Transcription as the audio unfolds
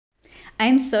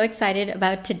I'm so excited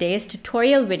about today's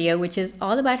tutorial video, which is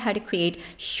all about how to create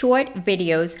short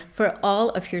videos for all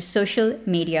of your social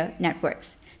media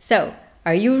networks. So,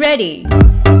 are you ready?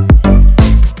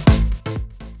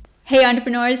 Hey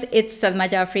entrepreneurs, it's Salma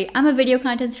Jafri. I'm a video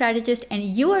content strategist and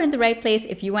you are in the right place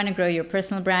if you want to grow your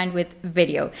personal brand with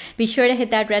video. Be sure to hit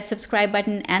that red subscribe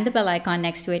button and the bell icon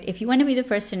next to it if you want to be the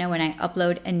first to know when I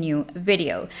upload a new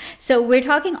video. So we're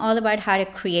talking all about how to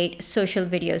create social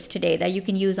videos today that you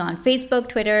can use on Facebook,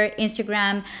 Twitter,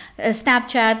 Instagram,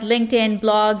 Snapchat, LinkedIn,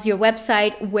 blogs, your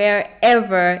website,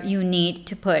 wherever you need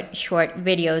to put short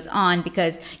videos on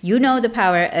because you know the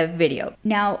power of video.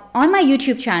 Now on my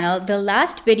YouTube channel, the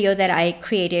last video that I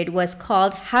created was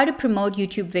called How to Promote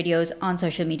YouTube Videos on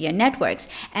Social Media Networks.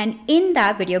 And in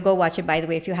that video, go watch it by the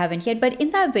way if you haven't yet, but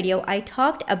in that video I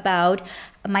talked about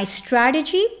my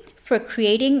strategy for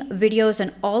creating videos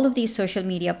on all of these social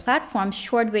media platforms,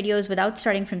 short videos without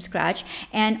starting from scratch.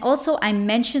 And also I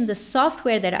mentioned the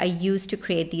software that I use to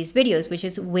create these videos, which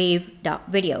is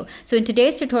Wave.Video. So in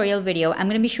today's tutorial video, I'm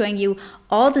going to be showing you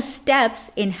all the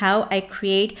steps in how I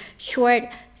create short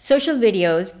social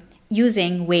videos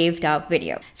using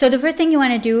Wave.Video. So the first thing you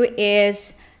want to do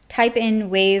is type in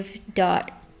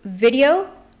Wave.Video,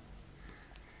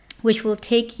 which will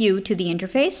take you to the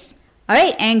interface. All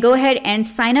right, and go ahead and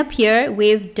sign up here.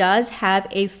 Wave does have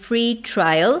a free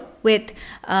trial with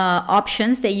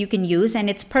options that you can use, and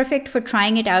it's perfect for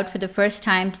trying it out for the first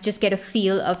time to just get a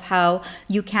feel of how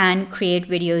you can create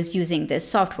videos using this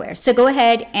software. So go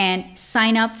ahead and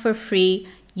sign up for free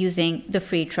using the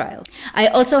free trial. I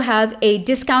also have a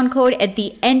discount code at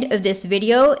the end of this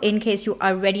video in case you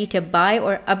are ready to buy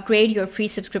or upgrade your free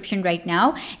subscription right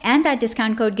now. And that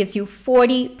discount code gives you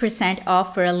 40%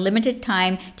 off for a limited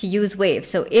time to use Wave.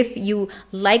 So if you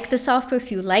like the software,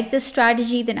 if you like this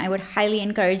strategy, then I would highly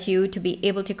encourage you to be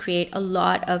able to create a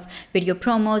lot of video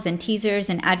promos and teasers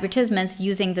and advertisements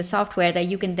using the software that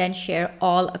you can then share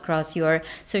all across your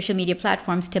social media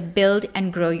platforms to build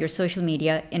and grow your social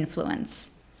media influence.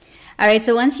 All right,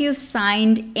 so once you've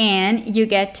signed in, you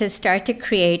get to start to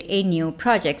create a new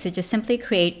project. So just simply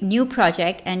create new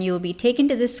project and you'll be taken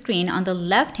to this screen on the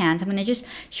left hand. So I'm going to just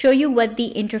show you what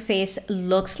the interface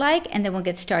looks like and then we'll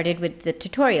get started with the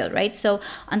tutorial, right? So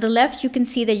on the left, you can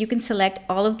see that you can select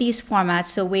all of these formats.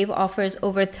 So Wave offers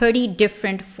over 30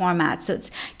 different formats. So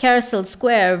it's carousel,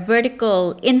 square,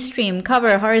 vertical, in-stream,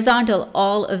 cover, horizontal,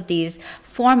 all of these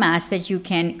formats that you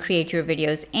can create your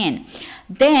videos in.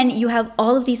 Then you have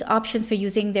all of these options for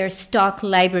using their stock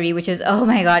library, which is, oh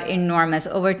my God, enormous.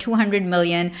 Over 200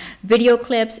 million video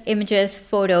clips, images,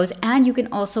 photos, and you can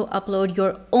also upload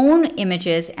your own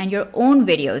images and your own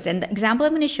videos. And the example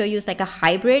I'm going to show you is like a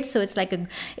hybrid. So it's like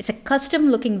it's a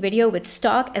custom looking video with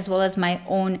stock as well as my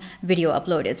own video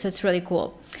uploaded. So it's really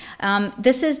cool.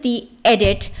 This is the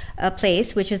edit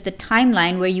place, which is the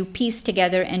timeline where you piece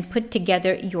together and put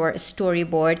together your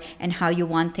storyboard and how you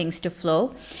want things to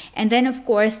flow. And then of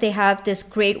course they have this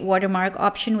great watermark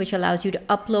option which allows you to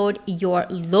upload your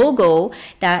logo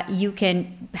that you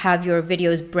can have your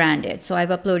videos branded. So I've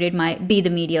uploaded my Be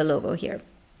The Media logo here.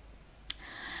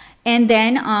 And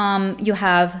then you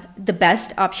have the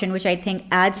best option, which I think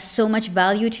adds so much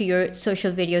value to your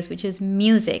social videos, which is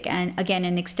music. And again,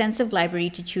 an extensive library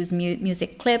to choose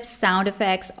music clips, sound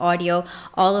effects, audio,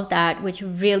 all of that, which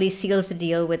really seals the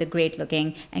deal with a great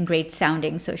looking and great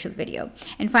sounding social video.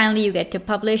 And finally, you get to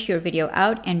publish your video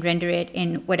out and render it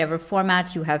in whatever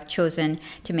formats you have chosen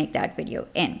to make that video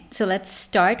in. So let's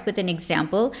start with an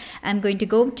example. I'm going to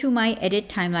go to my edit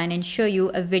timeline and show you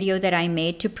a video that I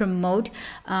made to promote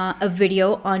a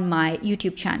video on my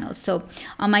YouTube channel. So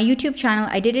on my YouTube channel,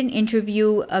 I did an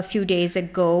interview a few days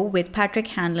ago with Patrick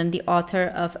Hanlon, the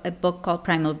author of a book called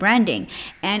Primal Branding.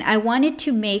 And I wanted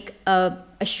to make a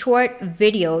short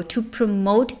video to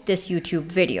promote this YouTube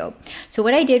video. So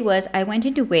what I did was I went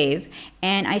into Wave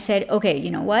and I said, okay, you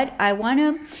know what? I want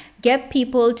to get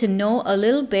people to know a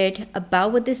little bit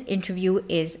about what this interview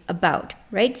is about,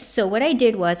 right? So what I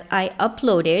did was I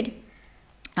uploaded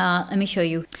let me show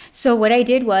you. So what I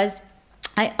did was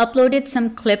I uploaded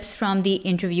some clips from the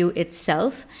interview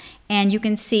itself, and you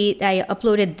can see that I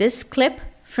uploaded this clip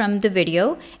from the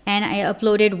video and I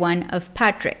uploaded one of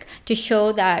Patrick to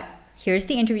show that here's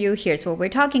the interview, here's what we're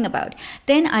talking about.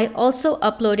 Then I also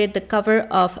uploaded the cover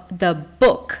of the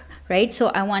book, right? So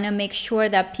I want to make sure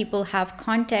that people have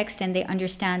context and they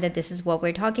understand that this is what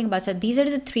we're talking about. So these are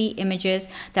the 3 images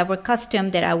that were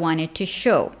custom that I wanted to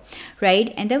show,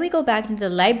 right? And then we go back into the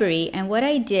library, and what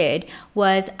I did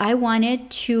was I wanted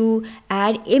to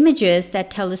add images that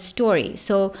tell a story.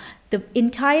 So the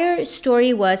entire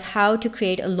story was how to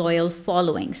create a loyal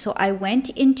following. So I went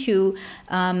into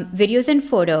videos and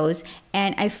photos,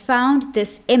 and I found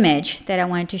this image that I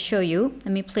wanted to show you.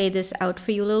 Let me play this out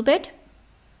for you a little bit.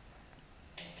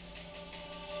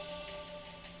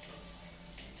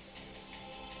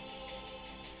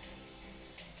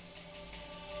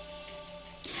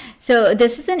 So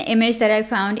this is an image that I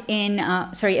found in,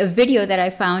 a video that I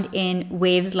found in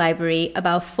Wave's library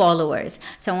about followers.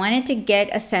 So I wanted to get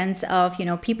a sense of,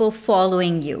 people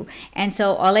following you. And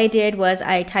so all I did was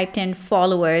I typed in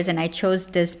followers and I chose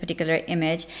this particular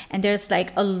image, and there's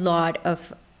like a lot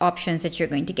of options that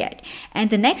you're going to get. And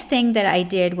the next thing that I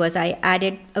did was I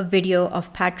added a video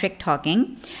of Patrick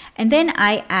talking, and then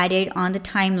I added on the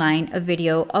timeline a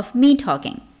video of me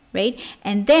talking. Right?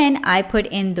 And then I put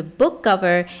in the book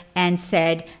cover and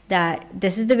said that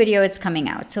this is the video, it's coming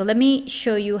out. So let me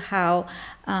show you how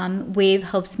Wave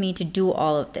helps me to do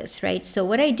all of this, right? So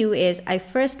what I do is I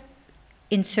first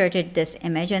inserted this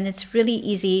image, and it's really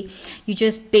easy. You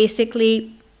just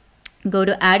basically go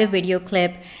to add a video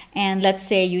clip, and let's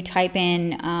say you type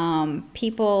in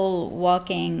people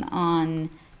walking on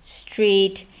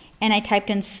street, and I typed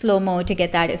in slow-mo to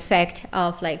get that effect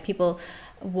of like people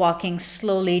walking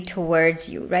slowly towards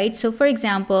you, right? So for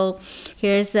example,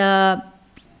 here's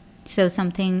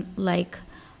something like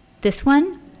this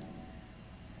one,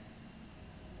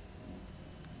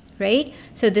 right?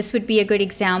 So this would be a good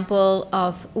example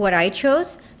of what I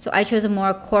chose. So I chose a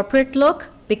more corporate look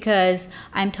because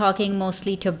I'm talking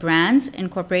mostly to brands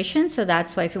and corporations. So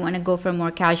that's why if you want to go for a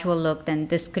more casual look, then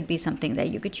this could be something that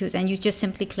you could choose. And you just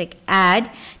simply click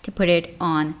add to put it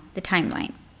on the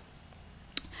timeline.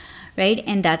 Right?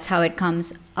 And that's how it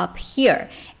comes up here.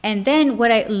 And then what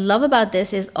I love about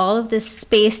this is all of this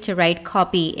space to write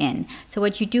copy in. So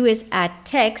what you do is add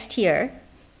text here,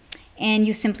 and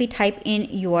you simply type in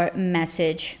your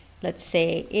message. Let's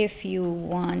say if you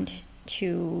want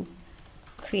to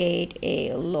create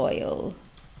a loyal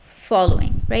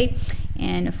following, right?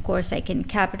 And of course I can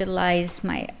capitalize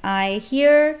my I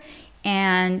here.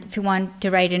 And if you want to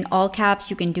write in all caps,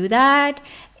 you can do that.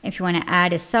 If you want to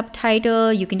add a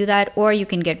subtitle, you can do that, or you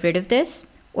can get rid of this,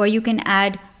 or you can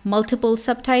add multiple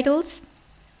subtitles,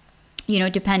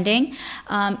 depending.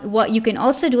 What you can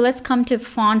also do, let's come to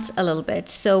fonts a little bit.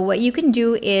 So what you can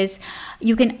do is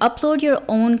you can upload your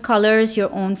own colors,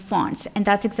 your own fonts, and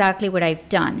that's exactly what I've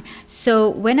done.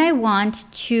 So when I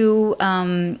want to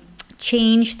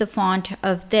change the font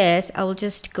of this, I will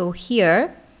just go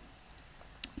here,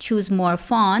 choose more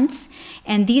fonts,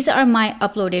 and these are my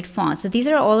uploaded fonts. So these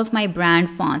are all of my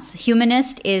brand fonts.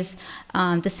 Humanist is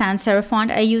the sans serif font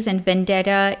I use, and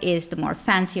Vendetta is the more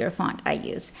fancier font I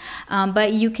use.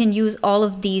 But you can use all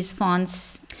of these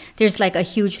fonts. There's like a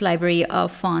huge library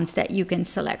of fonts that you can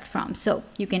select from. So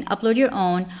you can upload your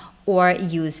own or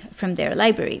use from their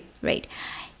library, right?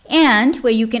 And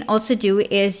what you can also do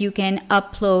is you can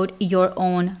upload your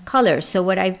own colors. So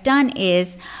what I've done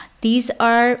is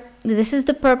this is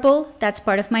the purple, that's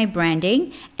part of my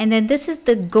branding, and then this is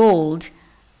the gold,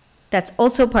 that's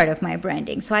also part of my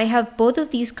branding. So I have both of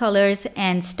these colors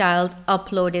and styles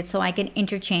uploaded so I can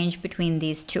interchange between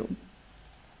these two.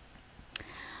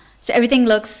 So everything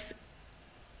looks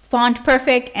font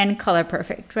perfect and color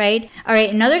perfect, right? All right,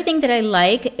 another thing that I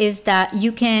like is that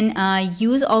you can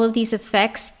use all of these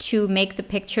effects to make the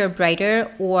picture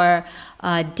brighter or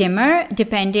dimmer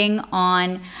depending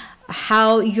on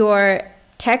how your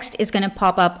text is going to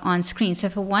pop up on screen. So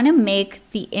if I want to make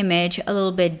the image a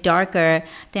little bit darker,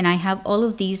 then I have all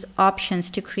of these options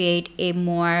to create a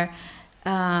more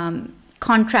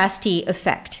contrasty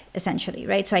effect, essentially,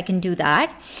 right? So I can do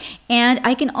that. And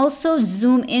I can also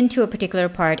zoom into a particular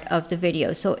part of the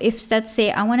video. So if, let's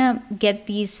say, I want to get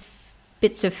these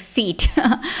bits of feet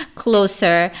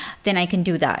closer, then I can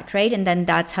do that, right? And then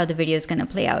that's how the video is going to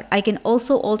play out. I can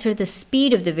also alter the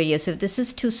speed of the video. So if this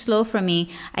is too slow for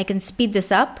me, I can speed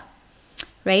this up,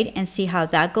 right? And see how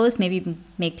that goes. Maybe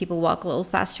make people walk a little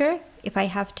faster if I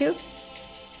have to.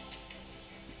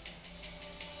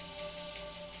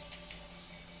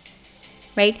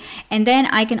 Right? And then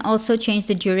I can also change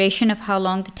the duration of how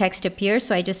long the text appears.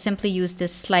 So I just simply use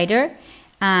this slider.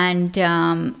 And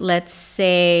let's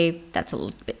say that's a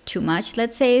little bit too much.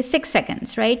 Let's say 6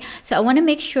 seconds, right? So I want to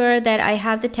make sure that I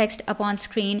have the text up on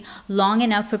screen long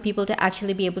enough for people to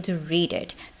actually be able to read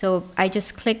it. So I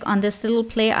just click on this little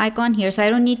play icon here. So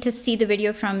I don't need to see the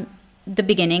video from the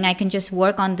beginning, I can just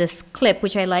work on this clip,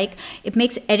 which I like. It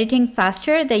makes editing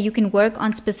faster, that you can work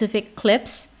on specific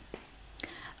clips.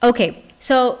 Okay,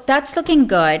 so that's looking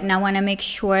good. Now I want to make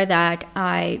sure that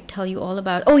I tell you all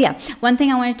about, oh yeah, one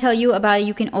thing I want to tell you about,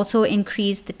 you can also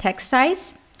increase the text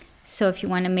size. So if you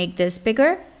want to make this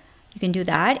bigger, you can do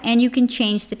that, and you can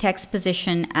change the text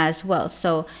position as well.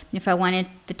 So if I wanted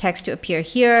the text to appear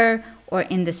here or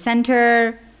in the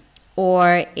center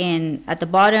or in at the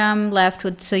bottom left,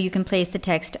 so you can place the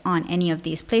text on any of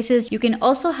these places. You can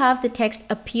also have the text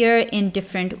appear in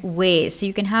different ways. So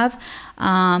you can have,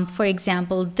 for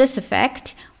example, this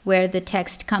effect where the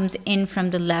text comes in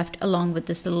from the left along with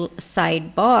this little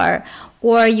sidebar,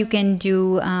 or you can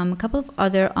do a couple of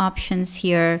other options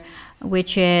here,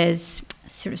 which is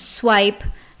sort of swipe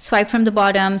from the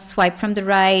bottom, swipe from the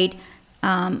right,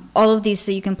 all of these,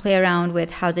 so you can play around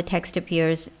with how the text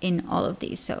appears in all of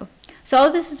these. So all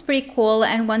this is pretty cool,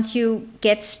 and once you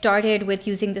get started with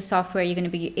using the software, you're going to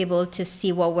be able to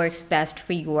see what works best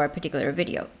for your particular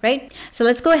video, right? So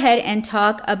let's go ahead and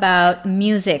talk about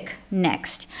music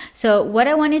next. So what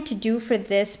I wanted to do for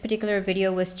this particular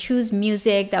video was choose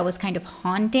music that was kind of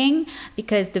haunting,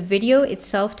 because the video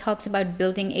itself talks about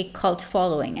building a cult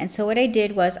following. And so what I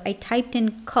did was I typed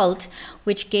in cult,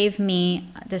 which gave me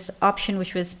this option,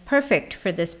 which was perfect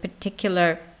for this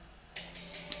particular,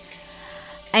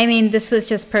 I mean, this was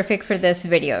just perfect for this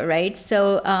video, right?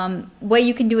 So what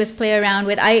you can do is play around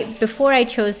with, before I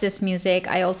chose this music,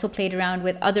 I also played around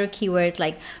with other keywords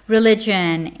like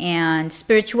religion and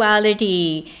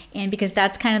spirituality, and because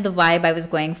that's kind of the vibe I was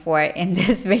going for in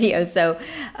this video. So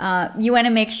you want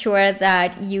to make sure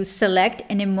that you select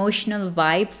an emotional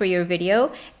vibe for your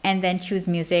video and then choose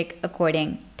music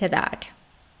according to that.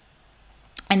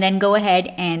 And then go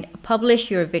ahead and publish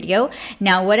your video.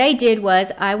 Now what I did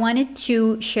was I wanted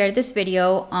to share this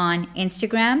video on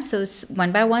Instagram, so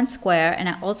 1x1 square, and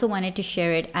I also wanted to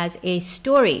share it as a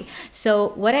story.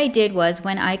 So what I did was,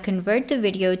 when I convert the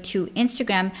video to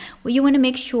Instagram, well, you want to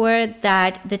make sure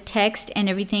that the text and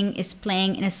everything is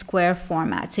playing in a square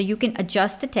format. So you can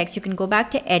adjust the text. You can go back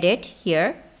to edit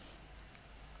here.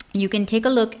 You can take a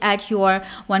look at your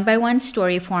 1x1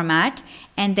 story format,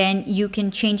 and then you can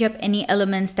change up any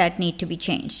elements that need to be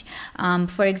changed.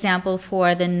 For example,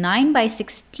 for the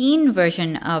 9x16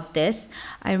 version of this,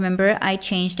 I remember I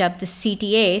changed up the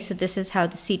CTA. So this is how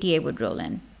the CTA would roll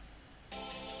in.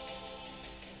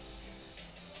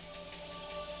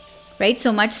 Right,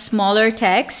 so much smaller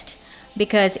text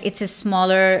because it's a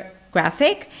smaller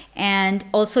graphic, and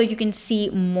also you can see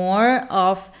more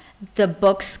of the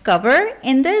book's cover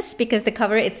in this because the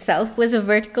cover itself was a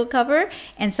vertical cover,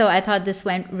 and so I thought this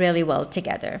went really well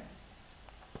together.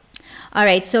 All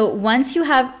right, so once you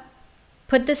have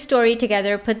put the story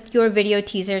together, put your video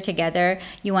teaser together,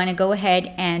 you want to go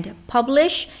ahead and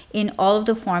publish in all of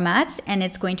the formats, and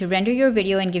it's going to render your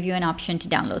video and give you an option to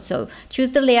download. So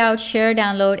choose the layout, share,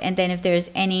 download, and then if there's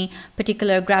any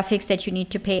particular graphics that you need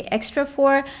to pay extra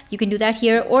for, you can do that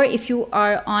here. Or if you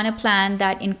are on a plan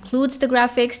that includes the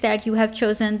graphics that you have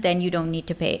chosen, then you don't need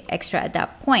to pay extra at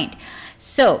that point.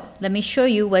 So let me show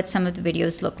you what some of the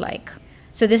videos look like.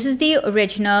 So this is the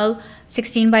original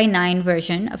 16:9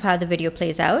 version of how the video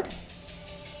plays out.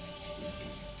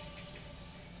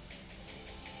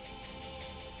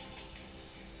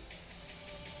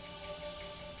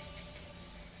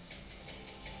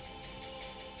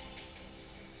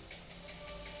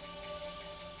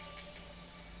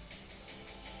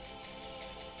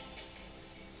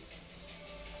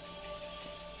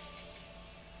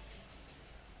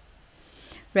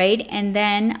 Right, and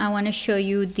then I want to show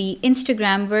you the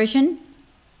Instagram version.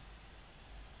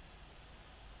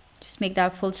 Just make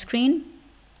that full screen.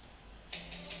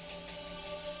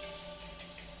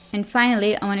 And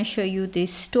finally, I want to show you the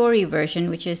story version,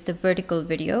 which is the vertical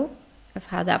video of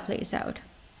how that plays out.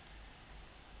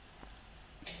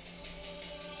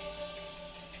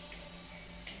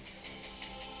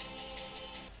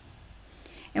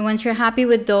 And once you're happy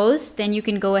with those, then you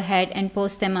can go ahead and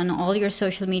post them on all your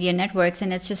social media networks,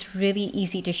 and it's just really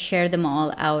easy to share them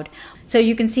all out. So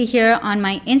you can see here on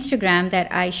my Instagram that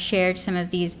I shared some of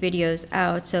these videos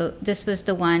out. So this was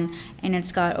the one, and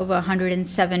it's got over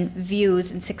 107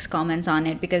 views and 6 comments on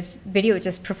it, because video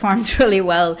just performs really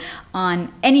well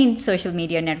on any social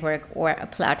media network or a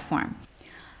platform.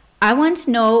 I want to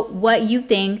know what you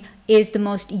think is the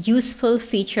most useful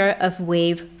feature of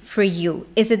Wave for you.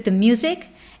 Is it the music?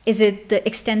 Is it the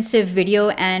extensive video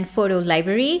and photo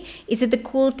library? Is it the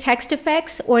cool text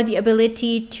effects, or the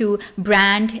ability to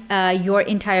brand your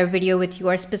entire video with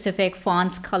your specific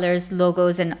fonts, colors,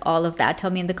 logos, and all of that? Tell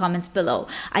me in the comments below.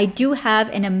 I do have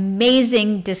an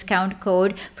amazing discount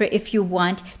code for if you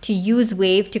want to use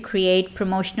Wave to create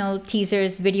promotional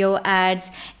teasers, video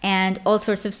ads, and all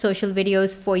sorts of social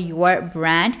videos for your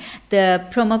brand. The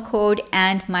promo code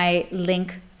and my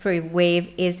link for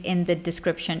Wave is in the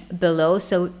description below,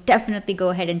 so definitely go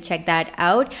ahead and check that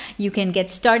out. You can get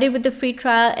started with the free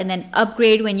trial and then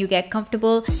upgrade when you get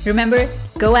comfortable. Remember,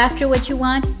 go after what you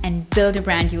want and build a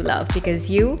brand you love, because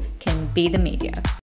you can be the media.